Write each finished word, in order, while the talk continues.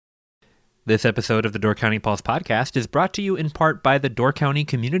This episode of the Door County Pulse podcast is brought to you in part by the Door County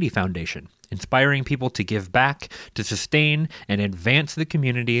Community Foundation, inspiring people to give back, to sustain, and advance the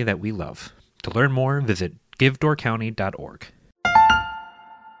community that we love. To learn more, visit givedoorcounty.org.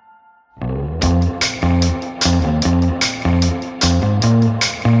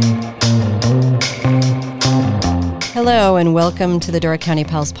 Hello and welcome to the Door County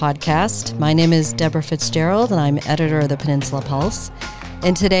Pulse podcast. My name is Debra Fitzgerald and I'm editor of the Peninsula Pulse.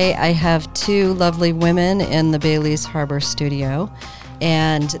 And today I have two lovely women in the Bailey's Harbor studio.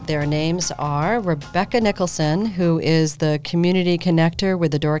 And their names are Rebecca Nicholson, who is the community connector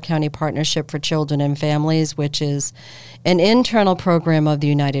with the Door County Partnership for Children and Families, which is an internal program of the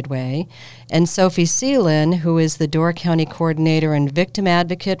United Way, and Sophie Sielen, who is the Door County coordinator and victim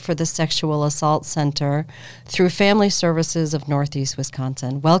advocate for the Sexual Assault Center through Family Services of Northeast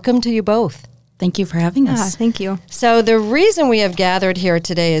Wisconsin. Welcome to you both. Thank you for having us. Thank you. So the reason we have gathered here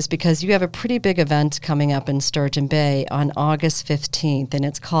today is because you have a pretty big event coming up in Sturgeon Bay on August 15th, and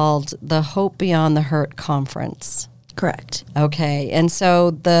it's called the Hope Beyond the Hurt Conference. Correct. Okay, and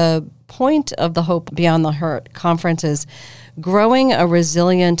so the point of the Hope Beyond the Hurt Conference is growing a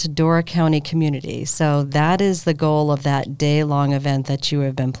resilient Door County community. So that is the goal of that day-long event that you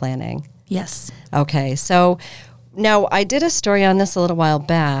have been planning. Yes. Okay, so now, I did a story on this a little while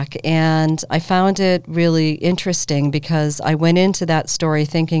back, and I found it really interesting because I went into that story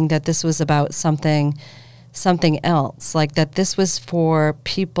thinking that this was about something else, like that this was for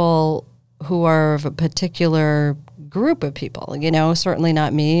people who are of a particular group of people, certainly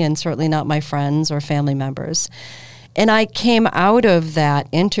not me and certainly not my friends or family members. And I came out of that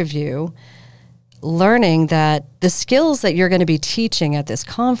interview learning that the skills that you're going to be teaching at this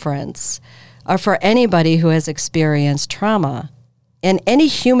conference are for anybody who has experienced trauma. And any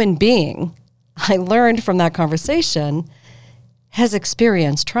human being, I learned from that conversation, has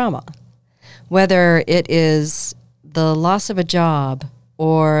experienced trauma. Whether it is the loss of a job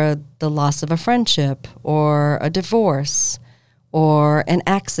or the loss of a friendship or a divorce or an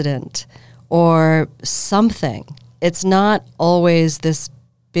accident or something. It's not always this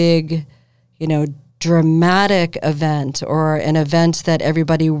big, dramatic event or an event that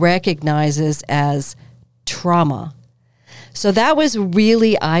everybody recognizes as trauma. So that was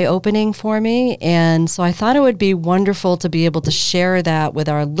really eye-opening for me, and so I thought it would be wonderful to be able to share that with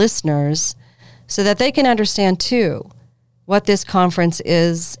our listeners so that they can understand too what this conference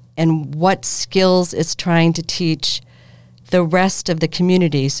is and what skills it's trying to teach the rest of the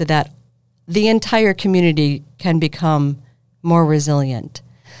community so that the entire community can become more resilient.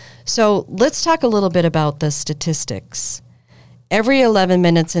 So let's talk a little bit about the statistics. Every 11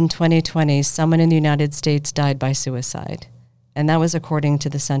 minutes in 2020, someone in the United States died by suicide. And that was according to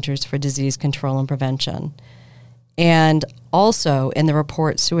the Centers for Disease Control and Prevention. And also in the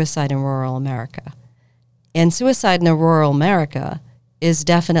report, Suicide in Rural America. And suicide in rural America is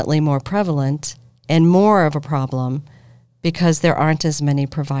definitely more prevalent and more of a problem because there aren't as many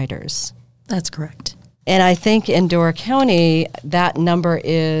providers. That's correct. And I think in Door County, that number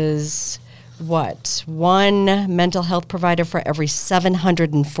is, one mental health provider for every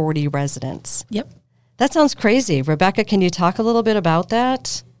 740 residents. Yep. That sounds crazy. Rebecca, can you talk a little bit about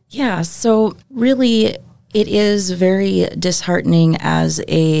that? Yeah, so really it is very disheartening as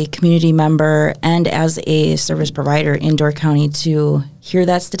a community member and as a service provider in Door County to hear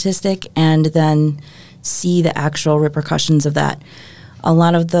that statistic and then see the actual repercussions of that. A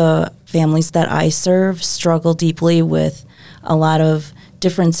lot of the families that I serve struggle deeply with a lot of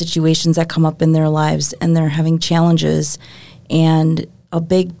different situations that come up in their lives, and they're having challenges. And a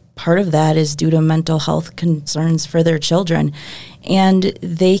big part of that is due to mental health concerns for their children. And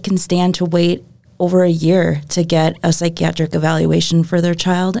they can stand to wait over a year to get a psychiatric evaluation for their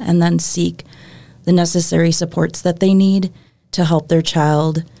child and then seek the necessary supports that they need to help their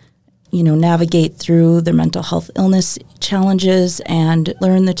child navigate through their mental health illness challenges and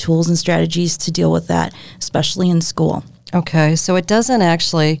learn the tools and strategies to deal with that, especially in school. Okay, so it doesn't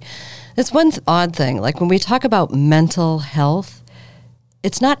actually, it's one odd thing. Like when we talk about mental health,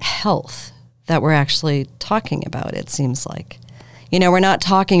 it's not health that we're actually talking about, it seems like. We're not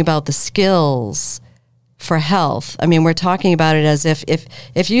talking about the skills for health. I mean, we're talking about it as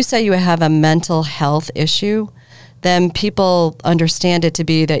if you say you have a mental health issue, then people understand it to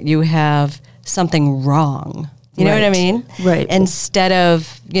be that you have something wrong. You know what I mean? Right. Instead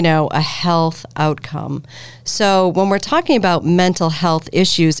of, a health outcome. So when we're talking about mental health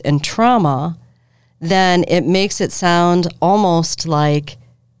issues and trauma, then it makes it sound almost like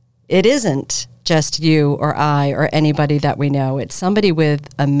it isn't just you or I or anybody that we know. It's somebody with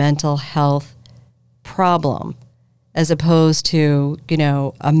a mental health problem. as opposed to,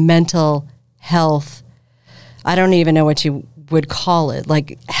 a mental health. I don't even know what you would call it,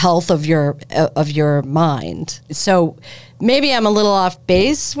 like health of your mind. So maybe I'm a little off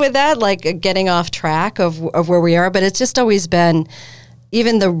base with that, like getting off track of where we are, but it's just always been,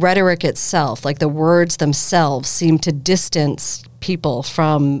 even the rhetoric itself, like the words themselves seem to distance people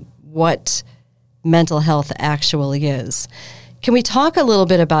from what mental health actually is. Can we talk a little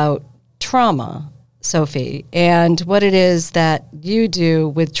bit about trauma, Sophie, and what it is that you do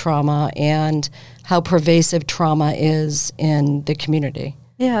with trauma and how pervasive trauma is in the community?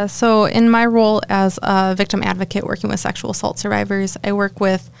 Yeah, so in my role as a victim advocate working with sexual assault survivors, I work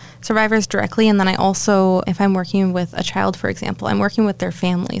with survivors directly, and then I also, if I'm working with a child, for example, I'm working with their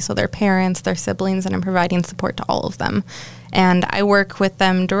family, so their parents, their siblings, and I'm providing support to all of them. And I work with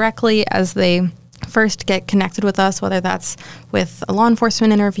them directly as they first get connected with us, whether that's with a law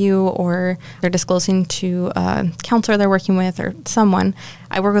enforcement interview or they're disclosing to a counselor they're working with or someone.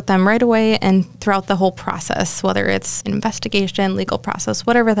 I work with them right away and throughout the whole process, whether it's an investigation, legal process,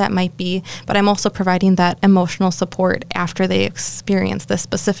 whatever that might be. But I'm also providing that emotional support after they experience this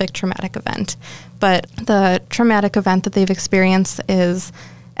specific traumatic event. But the traumatic event that they've experienced is,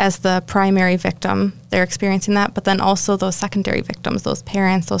 as the primary victim, they're experiencing that, but then also those secondary victims, those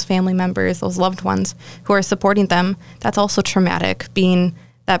parents, those family members, those loved ones who are supporting them, that's also traumatic, being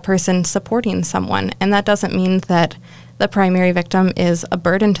that person supporting someone. And that doesn't mean that the primary victim is a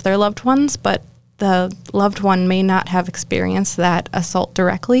burden to their loved ones, but the loved one may not have experienced that assault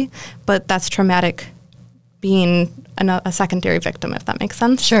directly, but that's traumatic being a secondary victim, if that makes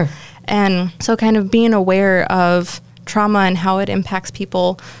sense. Sure. And so kind of being aware of trauma and how it impacts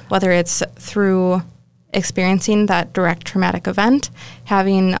people, whether it's through experiencing that direct traumatic event,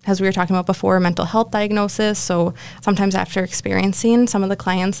 having, as we were talking about before, a mental health diagnosis. So sometimes after experiencing, some of the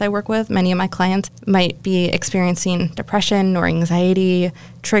clients I work with, many of my clients might be experiencing depression or anxiety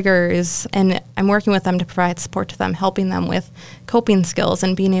triggers, and I'm working with them to provide support to them, helping them with coping skills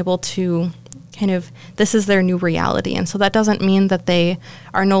and being able to this is their new reality. And so that doesn't mean that they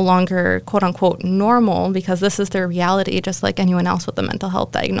are no longer quote unquote normal, because this is their reality, just like anyone else with a mental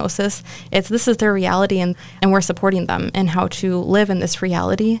health diagnosis. This is their reality, and we're supporting them in how to live in this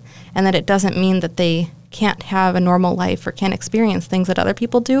reality, and that it doesn't mean that they can't have a normal life or can't experience things that other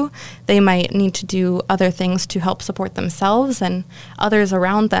people do. They might need to do other things to help support themselves, and others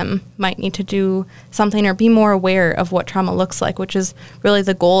around them might need to do something or be more aware of what trauma looks like, which is really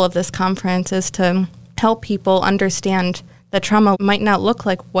the goal of this conference, is to help people understand that trauma might not look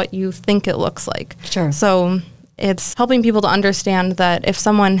like what you think it looks like. Sure. So it's helping people to understand that if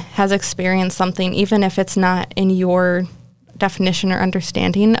someone has experienced something, even if it's not in your definition or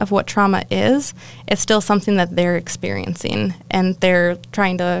understanding of what trauma is, it's still something that they're experiencing and they're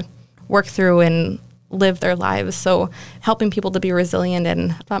trying to work through and live their lives. So helping people to be resilient,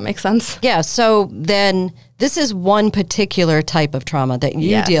 and if that makes sense. Yeah, so then this is one particular type of trauma that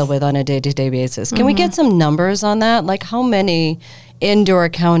you deal with on a day-to-day basis. Can we get some numbers on that? Like, how many in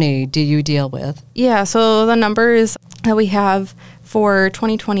Dora County do you deal with? Yeah, so the numbers that we have for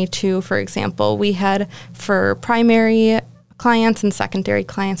 2022, for example, we had for primary clients and secondary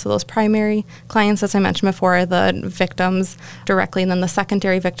clients. So those primary clients, as I mentioned before, are the victims directly, and then the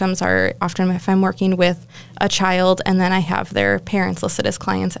secondary victims are often if I'm working with a child, and then I have their parents listed as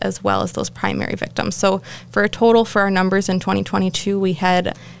clients as well as those primary victims. So for a total for our numbers in 2022,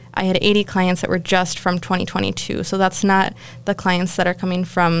 I had 80 clients that were just from 2022. So that's not the clients that are coming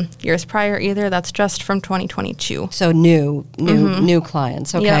from years prior either. That's just from 2022. So new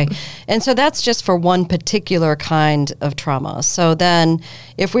clients. Okay. Yep. And so that's just for one particular kind of trauma. So then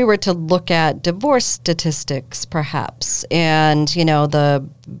if we were to look at divorce statistics, perhaps, and, the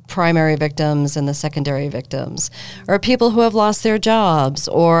primary victims and the secondary victims, or people who have lost their jobs,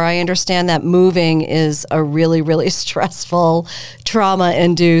 or I understand that moving is a really, really stressful,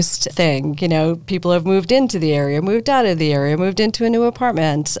 trauma-induced thing. People have moved into the area, moved out of the area, moved into a new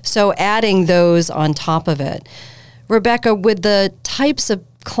apartment. So adding those on top of it. Rebecca, with the types of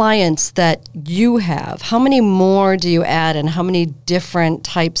clients that you have, how many more do you add, and how many different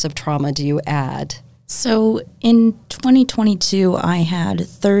types of trauma do you add? So in 2022, I had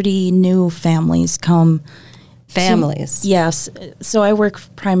 30 new families come. Families? Yes. So I work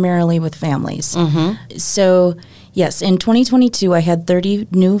primarily with families. Mm-hmm. So yes, in 2022, I had 30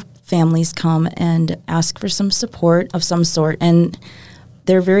 new families come and ask for some support of some sort. And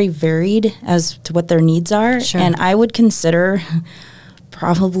they're very varied as to what their needs are. Sure. And I would consider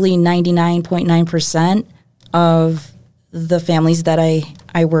probably 99.9% of the families that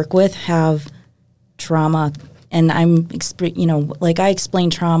I work with have trauma. And I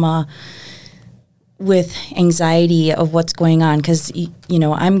explain trauma with anxiety of what's going on, because,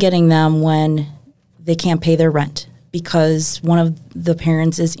 I'm getting them when they can't pay their rent because one of the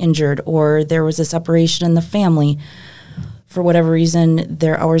parents is injured or there was a separation in the family. For whatever reason,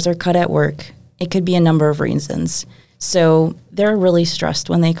 their hours are cut at work. It could be a number of reasons. So they're really stressed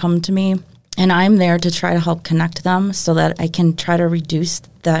when they come to me, and I'm there to try to help connect them so that I can try to reduce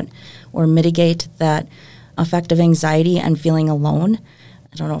that or mitigate that effect of anxiety and feeling alone.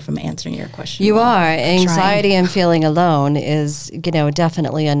 I don't know if I'm answering your question. You are. Anxiety and feeling alone is,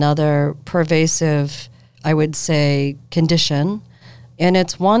 definitely another pervasive, I would say, condition. And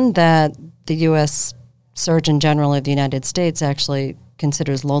it's one that the U.S. Surgeon General of the United States actually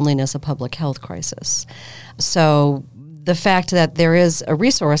considers loneliness a public health crisis. So the fact that there is a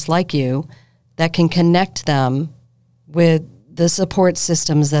resource like you that can connect them with the support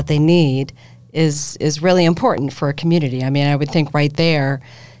systems that they need is really important for a community. I mean, I would think right there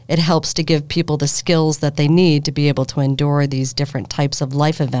it helps to give people the skills that they need to be able to endure these different types of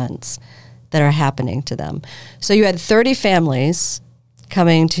life events that are happening to them. So you had 30 families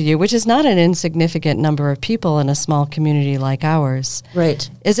coming to you, which is not an insignificant number of people in a small community like ours. Right.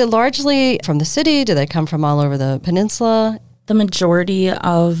 Is it largely from the city? Do they come from all over the peninsula? The majority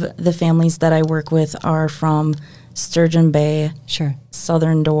of the families that I work with are from Sturgeon Bay, Sure.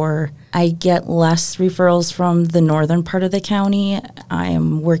 Southern Door. I get less referrals from the northern part of the county. I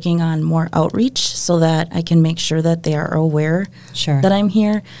am working on more outreach so that I can make sure that they are aware Sure. that I'm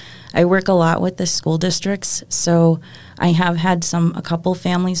here. I work a lot with the school districts, so I have had a couple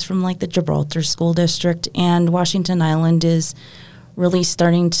families from like the Gibraltar School District, and Washington Island is really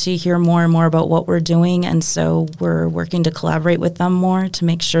starting to hear more and more about what we're doing, and so we're working to collaborate with them more to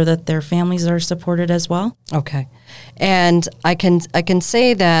make sure that their families are supported as well. Okay. And I can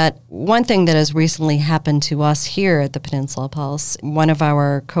say that one thing that has recently happened to us here at the Peninsula Pulse, one of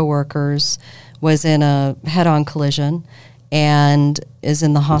our coworkers was in a head-on collision and is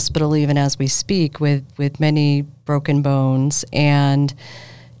in the hospital even as we speak with many broken bones, and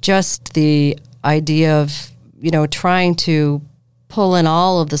just the idea of, trying to pull in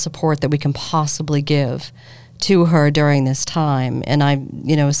all of the support that we can possibly give to her during this time. And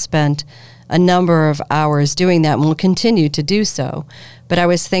I, spent a number of hours doing that and will continue to do so. But I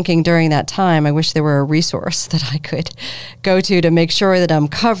was thinking during that time, I wish there were a resource that I could go to make sure that I'm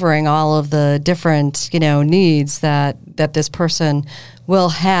covering all of the different, needs that this person will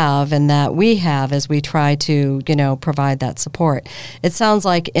have and that we have as we try to, provide that support. It sounds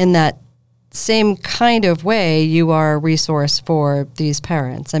like in that same kind of way, you are a resource for these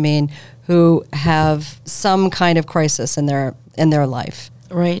parents, who have some kind of crisis in their life.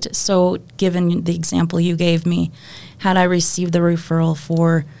 Right. So given the example you gave me, had I received the referral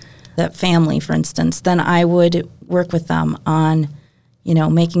for that family, for instance, then I would work with them on,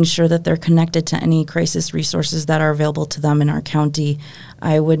 making sure that they're connected to any crisis resources that are available to them in our county.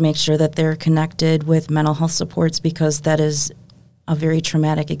 I would make sure that they're connected with mental health supports, because that is a very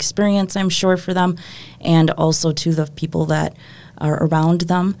traumatic experience, I'm sure, for them, and also to the people that are around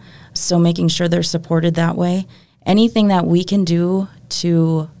them. So making sure they're supported that way. Anything that we can do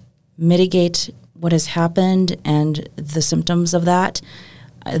to mitigate what has happened and the symptoms of that,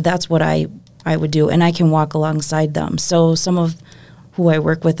 that's what I would do, and I can walk alongside them. So some of who I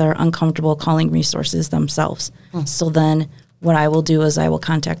work with are uncomfortable calling resources themselves. So then what I will do is I will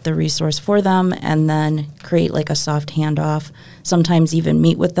contact the resource for them and then create like a soft handoff, sometimes even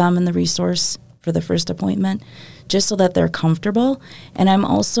meet with them in the resource for the first appointment, just so that they're comfortable. And I'm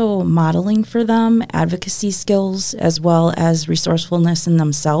also modeling for them advocacy skills as well as resourcefulness in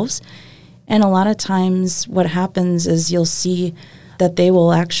themselves. And a lot of times what happens is you'll see that they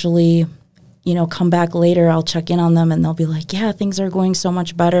will actually, come back later. I'll check in on them and they'll be like, yeah, things are going so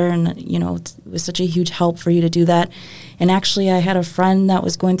much better. And, it was such a huge help for you to do that. And actually I had a friend that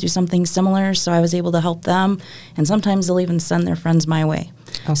was going through something similar, so I was able to help them. And sometimes they'll even send their friends my way.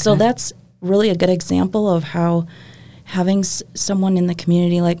 Okay. So that's really a good example of how having someone in the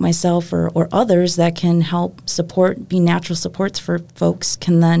community like myself or others that can help be natural supports for folks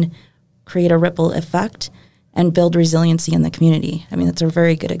can then create a ripple effect and build resiliency in the community. That's a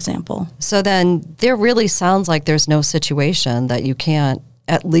very good example. So then there really sounds like there's no situation that you can't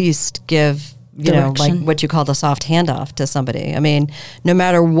at least give, like what you call the soft handoff to somebody. No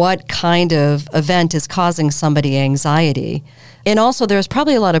matter what kind of event is causing somebody anxiety. And also there's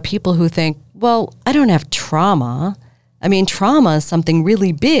probably a lot of people who think, well, I don't have trauma. Trauma is something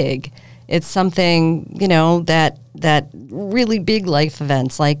really big. It's something, that really big life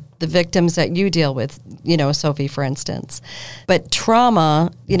events, like the victims that you deal with, Sophie, for instance. But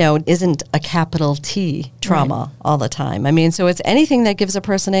trauma, isn't a capital T trauma all the time. So it's anything that gives a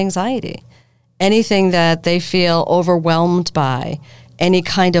person anxiety. anything that they feel overwhelmed by, any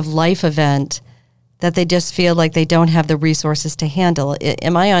kind of life event that they just feel like they don't have the resources to handle.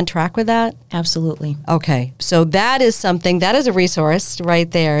 Am I on track with that? Absolutely. Okay. So that is something, that is a resource right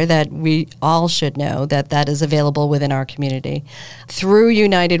there that we all should know that is available within our community. Through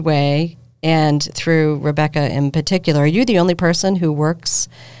United Way and through Rebecca in particular, are you the only person who works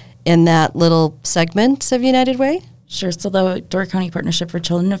in that little segment of United Way? Sure. So the Door County Partnership for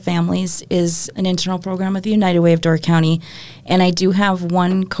Children and Families is an internal program of the United Way of Door County. And I do have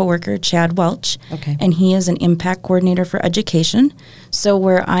one coworker, Chad Welch, and he is an impact coordinator for education. So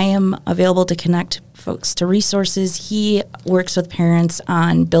where I am available to connect folks to resources, he works with parents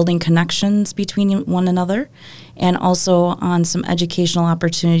on building connections between one another and also on some educational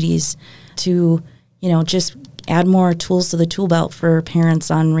opportunities to, just add more tools to the tool belt for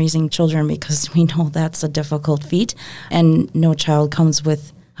parents on raising children, because we know that's a difficult feat. And no child comes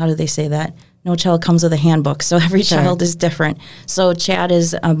with, how do they say that? No child comes with a handbook. So every child is different. So Chad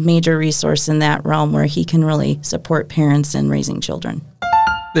is a major resource in that realm where he can really support parents in raising children.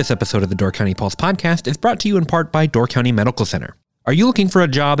 This episode of the Door County Pulse podcast is brought to you in part by Door County Medical Center. Are you looking for a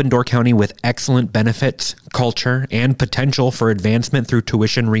job in Door County with excellent benefits, culture, and potential for advancement through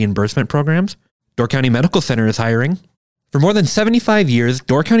tuition reimbursement programs? Door County Medical Center is hiring. For more than 75 years,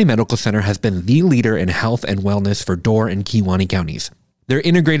 Door County Medical Center has been the leader in health and wellness for Door and Kewaunee counties. Their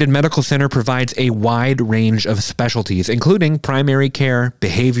integrated medical center provides a wide range of specialties, including primary care,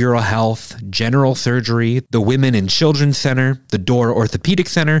 behavioral health, general surgery, the Women and Children's Center, the Door Orthopedic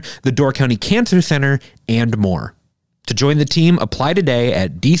Center, the Door County Cancer Center, and more. To join the team, apply today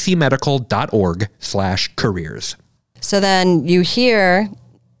at dcmedical.org/careers. So then you hear,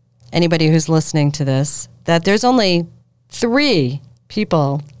 anybody who's listening to this, that there's only 3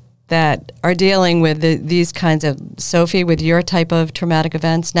 people that are dealing with these kinds of, Sophie, with your type of traumatic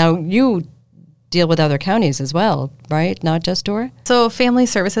events. Now, you deal with other counties as well, right? Not just Door? So Family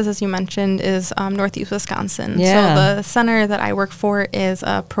Services, as you mentioned, is Northeast Wisconsin. Yeah. So the center that I work for is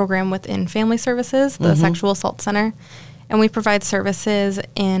a program within Family Services, the Sexual Assault Center. And we provide services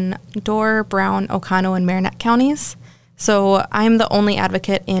in Door, Brown, Oconto, and Marinette counties. So I'm the only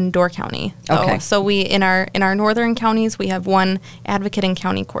advocate in Door County. Okay. So we in our northern counties we have one advocate and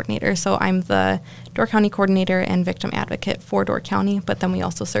county coordinator. So I'm the Door County coordinator and victim advocate for Door County, but then we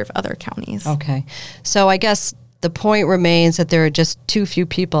also serve other counties. Okay. So I guess the point remains that there are just too few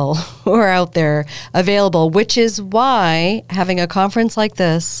people who are out there available, which is why having a conference like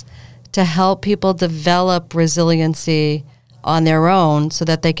this to help people develop resiliency on their own so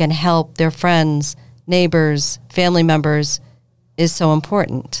that they can help their friends, neighbors, family members is so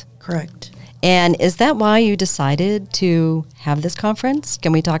important. Correct. And is that why you decided to have this conference?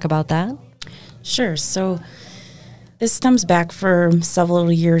 Can we talk about that? Sure. So this stems back for several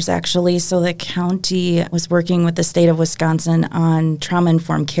years, actually. So the county was working with the state of Wisconsin on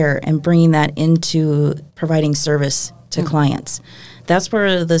trauma-informed care and bringing that into providing service to clients. That's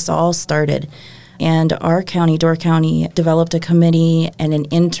where this all started. And our county, Door County, developed a committee and an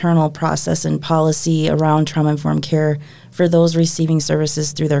internal process and policy around trauma-informed care for those receiving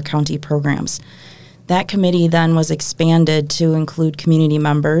services through their county programs. That committee then was expanded to include community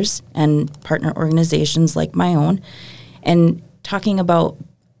members and partner organizations like my own, and talking about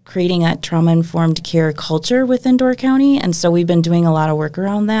creating that trauma-informed care culture within Door County. And so we've been doing a lot of work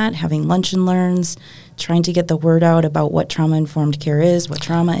around that, having lunch and learns, trying to get the word out about what trauma-informed care is, what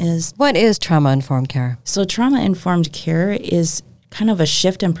trauma is. What is trauma-informed care? So trauma-informed care is kind of a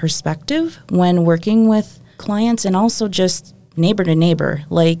shift in perspective when working with clients and also just neighbor to neighbor.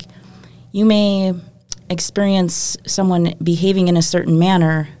 Like, you may experience someone behaving in a certain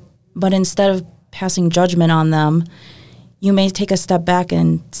manner, but instead of passing judgment on them, you may take a step back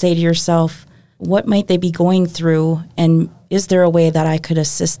and say to yourself, what might they be going through, and is there a way that I could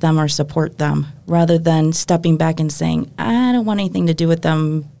assist them or support them, rather than stepping back and saying, I don't want anything to do with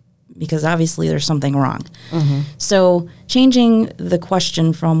them because obviously there's something wrong. So changing the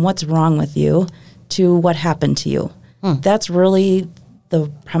question from what's wrong with you to what happened to you. That's really the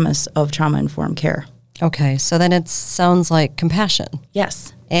premise of trauma-informed care. Okay, so then it sounds like compassion.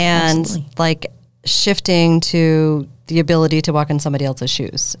 Yes, And absolutely. like shifting to the ability to walk in somebody else's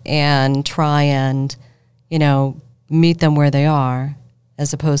shoes and try and, meet them where they are,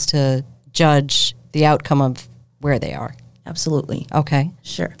 as opposed to judge the outcome of where they are. Absolutely. Okay.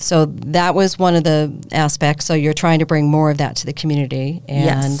 Sure. So that was one of the aspects. So you're trying to bring more of that to the community.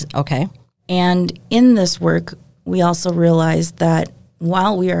 And Yes. okay. And in this work, we also realized that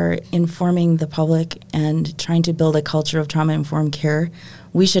while we are informing the public and trying to build a culture of trauma-informed care,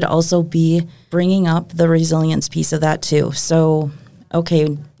 we should also be bringing up the resilience piece of that too. So,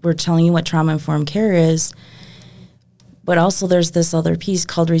 okay, we're telling you what trauma-informed care is. But also there's this other piece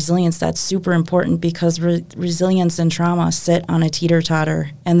called resilience that's super important, because resilience and trauma sit on a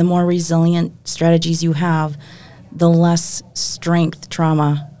teeter-totter. And the more resilient strategies you have, the less strength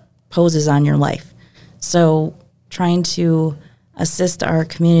trauma poses on your life. So trying to assist our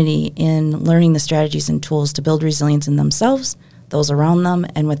community in learning the strategies and tools to build resilience in themselves, those around them,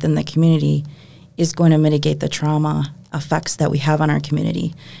 and within the community is going to mitigate the trauma effects that we have on our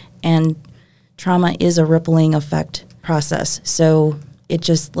community. And trauma is a rippling effect process. So it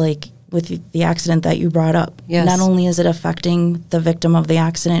just, like with the accident that you brought up, yes, not only is it affecting the victim of the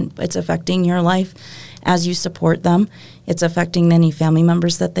accident, it's affecting your life as you support them. It's affecting any family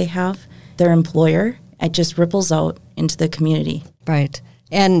members that they have, their employer. It just ripples out into the community. Right.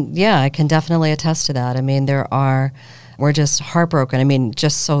 And yeah, I can definitely attest to that. I mean, we're just heartbroken. I mean,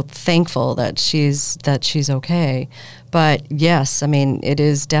 just so thankful that she's okay. But yes, I mean, it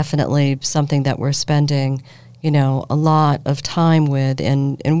is definitely something that we're spending, a lot of time with,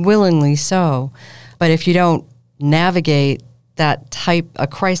 and willingly so. But if you don't navigate that type of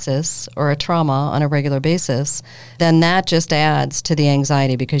crisis or a trauma on a regular basis, then that just adds to the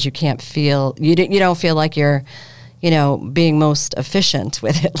anxiety, because you don't feel like you're, being most efficient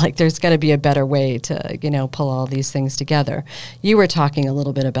with it. Like there's got to be a better way to, pull all these things together. You were talking a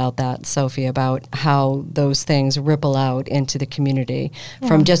little bit about that, Sophie, about how those things ripple out into the community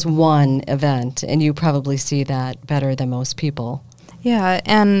from just one event, and you probably see that better than most people. Yeah,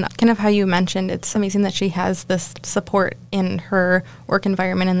 and kind of how you mentioned, it's amazing that she has this support in her work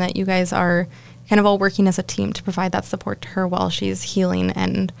environment, and that you guys are kind of all working as a team to provide that support to her while she's healing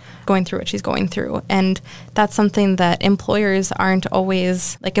and going through what she's going through. And that's something that employers aren't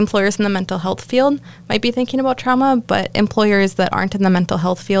always, like employers in the mental health field might be thinking about trauma, but employers that aren't in the mental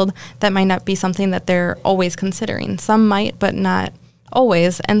health field, that might not be something that they're always considering. Some might, but not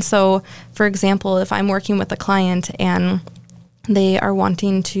always. And so, for example, if I'm working with a client and they are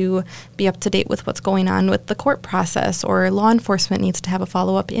wanting to be up to date with what's going on with the court process, or law enforcement needs to have a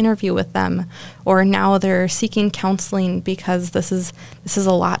follow-up interview with them, or now they're seeking counseling because this is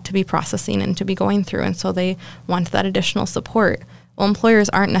a lot to be processing and to be going through, and so they want that additional support. Well, employers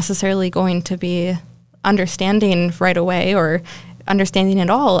aren't necessarily going to be understanding right away, or understanding at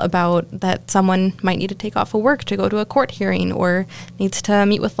all, about that someone might need to take off of work to go to a court hearing, or needs to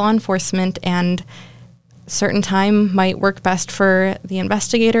meet with law enforcement, and certain time might work best for the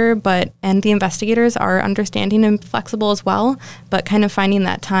investigator, and the investigators are understanding and flexible as well, but kind of finding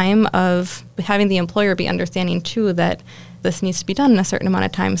that time of having the employer be understanding too, that this needs to be done in a certain amount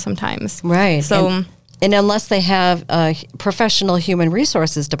of time sometimes. Right. So, and unless they have a professional human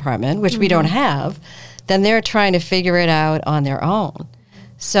resources department, which we don't have, then they're trying to figure it out on their own.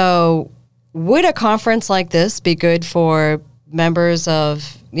 So would a conference like this be good for members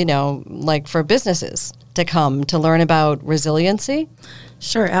of, like for businesses to come to learn about resiliency?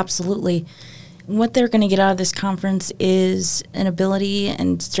 Sure, absolutely. What they're going to get out of this conference is an ability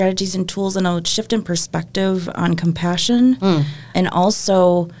and strategies and tools and a shift in perspective on compassion, and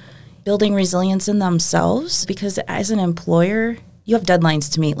also building resilience in themselves, because as an employer, you have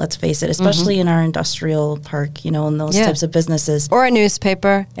deadlines to meet, let's face it, especially in our industrial park, and those types of businesses. Or a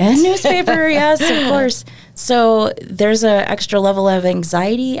newspaper. And newspaper, yes, of course. So there's an extra level of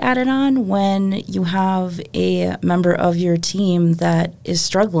anxiety added on when you have a member of your team that is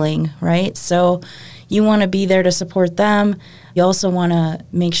struggling, right? So you want to be there to support them. You also want to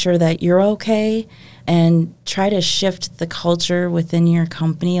make sure that you're okay, and try to shift the culture within your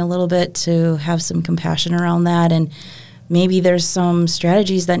company a little bit to have some compassion around that. And maybe there's some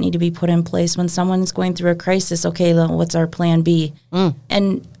strategies that need to be put in place when someone's going through a crisis. Okay, what's our plan B?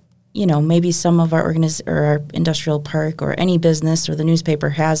 And, maybe some of our or our industrial park or any business or the newspaper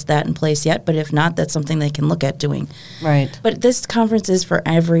has that in place yet. But if not, that's something they can look at doing. Right. But this conference is for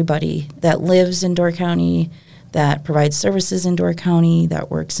everybody that lives in Door County, that provides services in Door County, that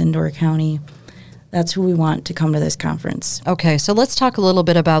works in Door County. That's who we want to come to this conference. Okay, so let's talk a little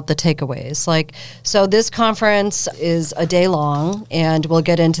bit about the takeaways. So this conference is a day long, and we'll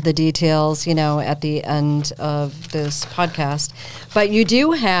get into the details, at the end of this podcast. But you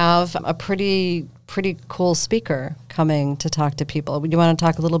do have a pretty cool speaker coming to talk to people. Do you want to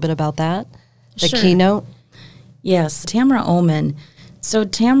talk a little bit about that? The Sure. keynote? Yes, Tamara Ullman. So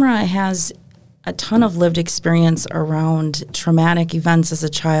Tamara has a ton of lived experience around traumatic events as a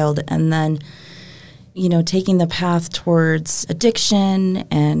child, and then taking the path towards addiction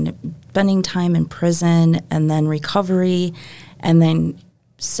and spending time in prison and then recovery. And then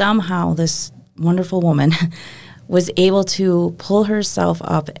somehow this wonderful woman was able to pull herself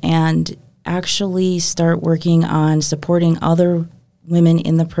up and actually start working on supporting other women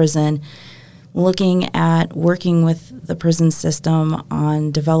in the prison, looking at working with the prison system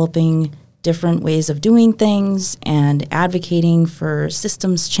on developing different ways of doing things and advocating for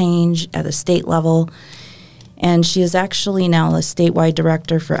systems change at the state level. And she is actually now the statewide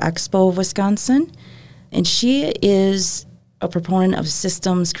director for Expo of Wisconsin. And she is a proponent of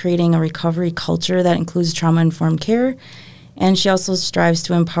systems creating a recovery culture that includes trauma-informed care. And she also strives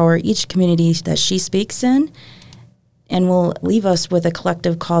to empower each community that she speaks in, and will leave us with a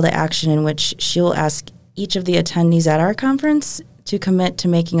collective call to action in which she'll ask each of the attendees at our conference to commit to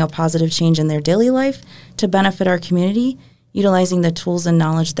making a positive change in their daily life to benefit our community, utilizing the tools and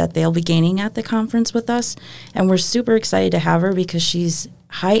knowledge that they'll be gaining at the conference with us. And we're super excited to have her because she's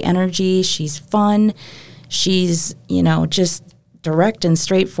high energy, she's fun, she's, just direct and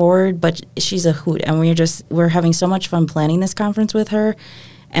straightforward, but she's a hoot. And we're having so much fun planning this conference with her.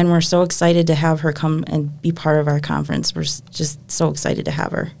 And we're so excited to have her come and be part of our conference. We're just so excited to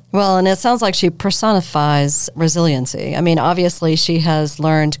have her. Well, and it sounds like she personifies resiliency. I mean, obviously, she has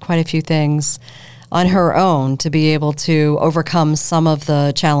learned quite a few things on her own to be able to overcome some of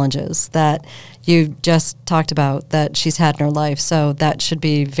the challenges that you just talked about that she's had in her life. So that should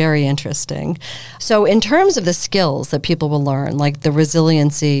be very interesting. So in terms of the skills that people will learn, like the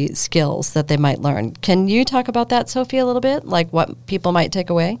resiliency skills that they might learn, can you talk about that, Sophie, a little bit? Like what people might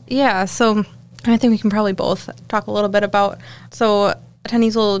take away? Yeah, so I think we can probably both talk a little bit about, so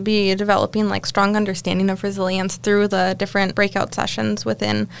attendees will be developing like strong understanding of resilience through the different breakout sessions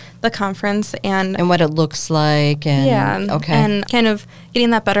within the conference and what it looks like. And and kind of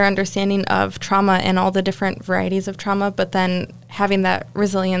getting that better understanding of trauma and all the different varieties of trauma, but then having that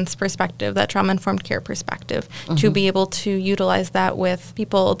resilience perspective, that trauma-informed care perspective, to be able to utilize that with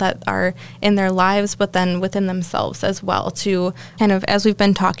people that are in their lives, but then within themselves as well, to kind of, as we've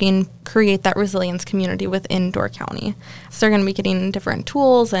been talking, create that resilience community within Door County. So they're going to be getting different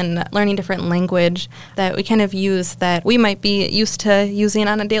tools and learning different language that we kind of use that we might be used to using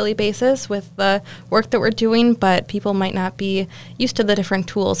on a daily basis with the work that we're doing, but people might not be used to the different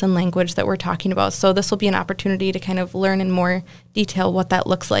tools and language that we're talking about. So this will be an opportunity to kind of learn in more detail what that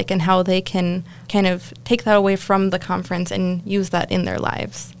looks like and how they can kind of take that away from the conference and use that in their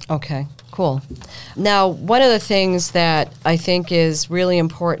lives. Okay, cool. Now, one of the things that I think is really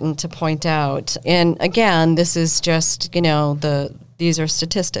important to point out, and again, this is just, these are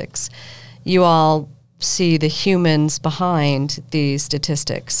statistics. You all see the humans behind these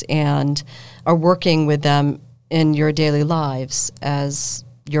statistics and are working with them in your daily lives as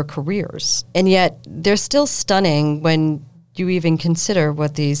your careers. And yet, they're still stunning when you even consider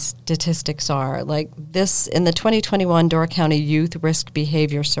what these statistics are. Like this, in the 2021 Door County Youth Risk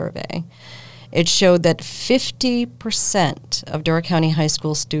Behavior Survey, it showed that 50% of Door County high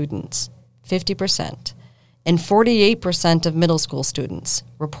school students, 50%, and 48% of middle school students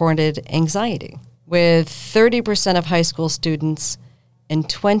reported anxiety, with 30% of high school students and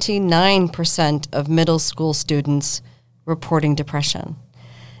 29% of middle school students reporting depression.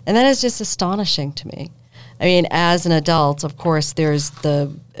 And that is just astonishing to me. I mean, as an adult, of course, there's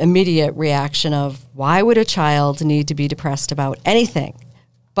the immediate reaction of why would a child need to be depressed about anything?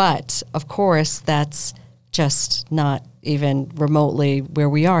 But, of course, that's just not even remotely where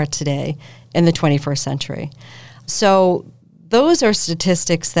we are today in the 21st century. So those are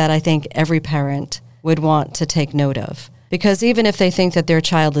statistics that I think every parent would want to take note of. Because even if they think that their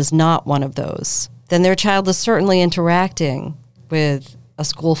child is not one of those, then their child is certainly interacting with a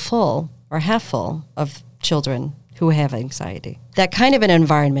school full or half full of children who have anxiety. That kind of an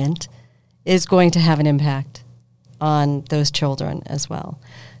environment is going to have an impact on those children as well.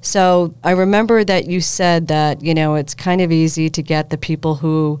 So I remember that you said that, it's kind of easy to get the people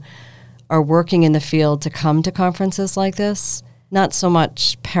who are working in the field to come to conferences like this, not so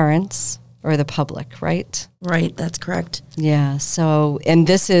much parents or the public, right? Right, that's correct. Yeah, so, and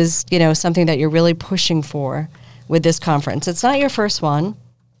this is, something that you're really pushing for with this conference. It's not your first one.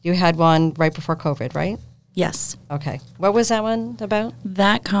 You had one right before COVID, right? Yes. Okay. What was that one about?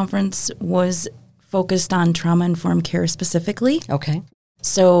 That conference was focused on trauma-informed care specifically. Okay.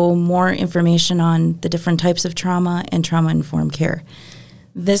 So more information on the different types of trauma and trauma-informed care.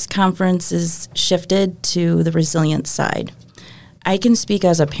 This conference is shifted to the resilience side. I can speak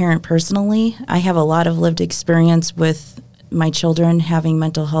as a parent personally. I have a lot of lived experience with my children having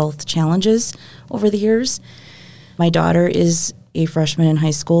mental health challenges over the years. My daughter is a freshman in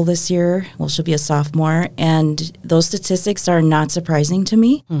high school this year. Well, she'll be a sophomore. And those statistics are not surprising to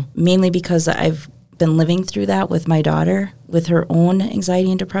me, mainly because I've been living through that with my daughter, with her own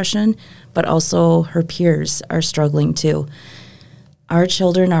anxiety and depression, but also her peers are struggling too. Our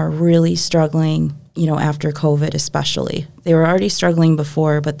children are really struggling, after COVID especially, They were already struggling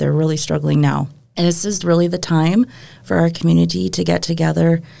before, but they're really struggling now. And this is really the time for our community to get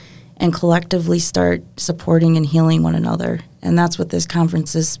together and collectively start supporting and healing one another. And that's what this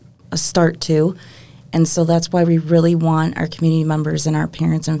conference is a start to. And so that's why we really want our community members and our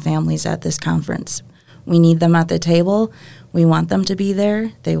parents and families at this conference. We need them at the table. We want them to be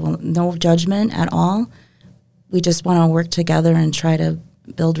there. They will no judgment at all. We just want to work together and try to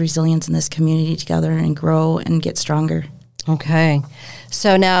build resilience in this community together and grow and get stronger. Okay.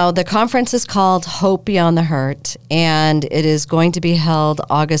 So now the conference is called Hope Beyond the Hurt, and it is going to be held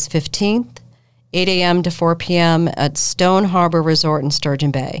August 15th, 8 a.m. to 4 p.m. at Stone Harbor Resort in Sturgeon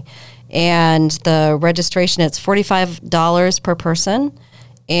Bay. And the registration, it's $45 per person.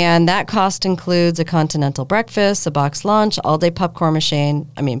 And that cost includes a continental breakfast, a box lunch, all-day popcorn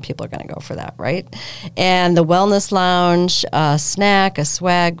machine. I mean, people are going to go for that, right? And the wellness lounge, a snack, a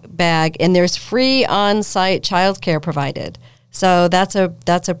swag bag, and there's free on-site childcare provided. So that's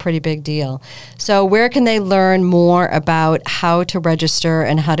a pretty big deal. So where can they learn more about how to register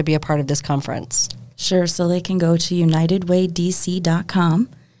and how to be a part of this conference? Sure. So they can go to unitedwaydc.com.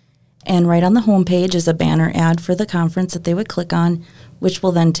 And right on the homepage is a banner ad for the conference that they would click on, which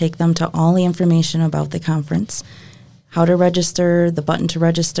will then take them to all the information about the conference, how to register, the button to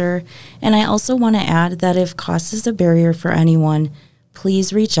register. And I also want to add that if cost is a barrier for anyone,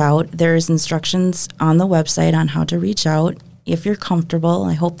 please reach out. There's instructions on the website on how to reach out. If you're comfortable,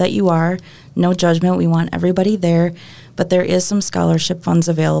 I hope that you are. No judgment. We want everybody there. But there is some scholarship funds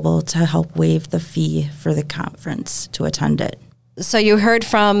available to help waive the fee for the conference to attend it. So you heard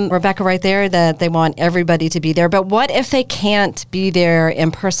from Rebecca right there that they want everybody to be there. But what if they can't be there in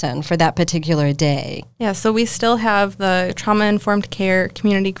person for that particular day? Yeah, so we still have the trauma-informed care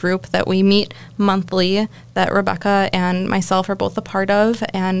community group that we meet monthly that Rebecca and myself are both a part of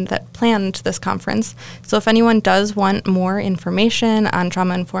and that planned this conference. So if anyone does want more information on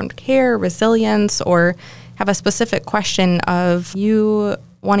trauma-informed care, resilience, or have a specific question of you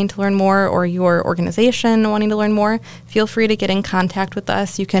wanting to learn more or your organization wanting to learn more, feel free to get in contact with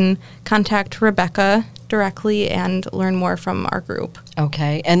us. You can contact Rebecca directly and learn more from our group.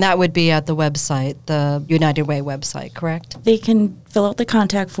 Okay, and that would be at the website, the United Way website, correct? They can fill out the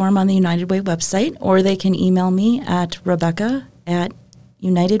contact form on the United Way website, or they can email me at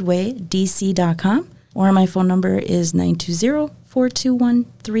rebecca@unitedwaydc.com, or my phone number is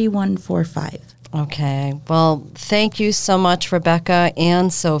 920-421-3145. Okay. Well, thank you so much, Rebecca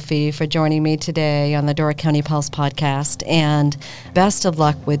and Sophie, for joining me today on the Door County Pulse podcast. And best of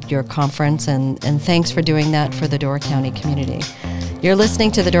luck with your conference, and thanks for doing that for the Door County community. You're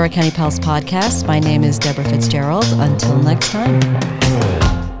listening to the Door County Pulse podcast. My name is Debra Fitzgerald. Until next time.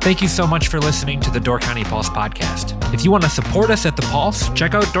 Thank you so much for listening to the Door County Pulse podcast. If you want to support us at the Pulse,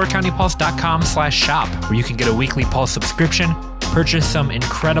 check out doorcountypulse.com/shop, where you can get a weekly Pulse subscription, purchase some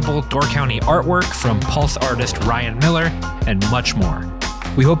incredible Door County artwork from Pulse artist Ryan Miller, and much more.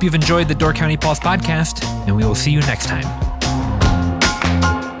 We hope you've enjoyed the Door County Pulse podcast, and we will see you next time.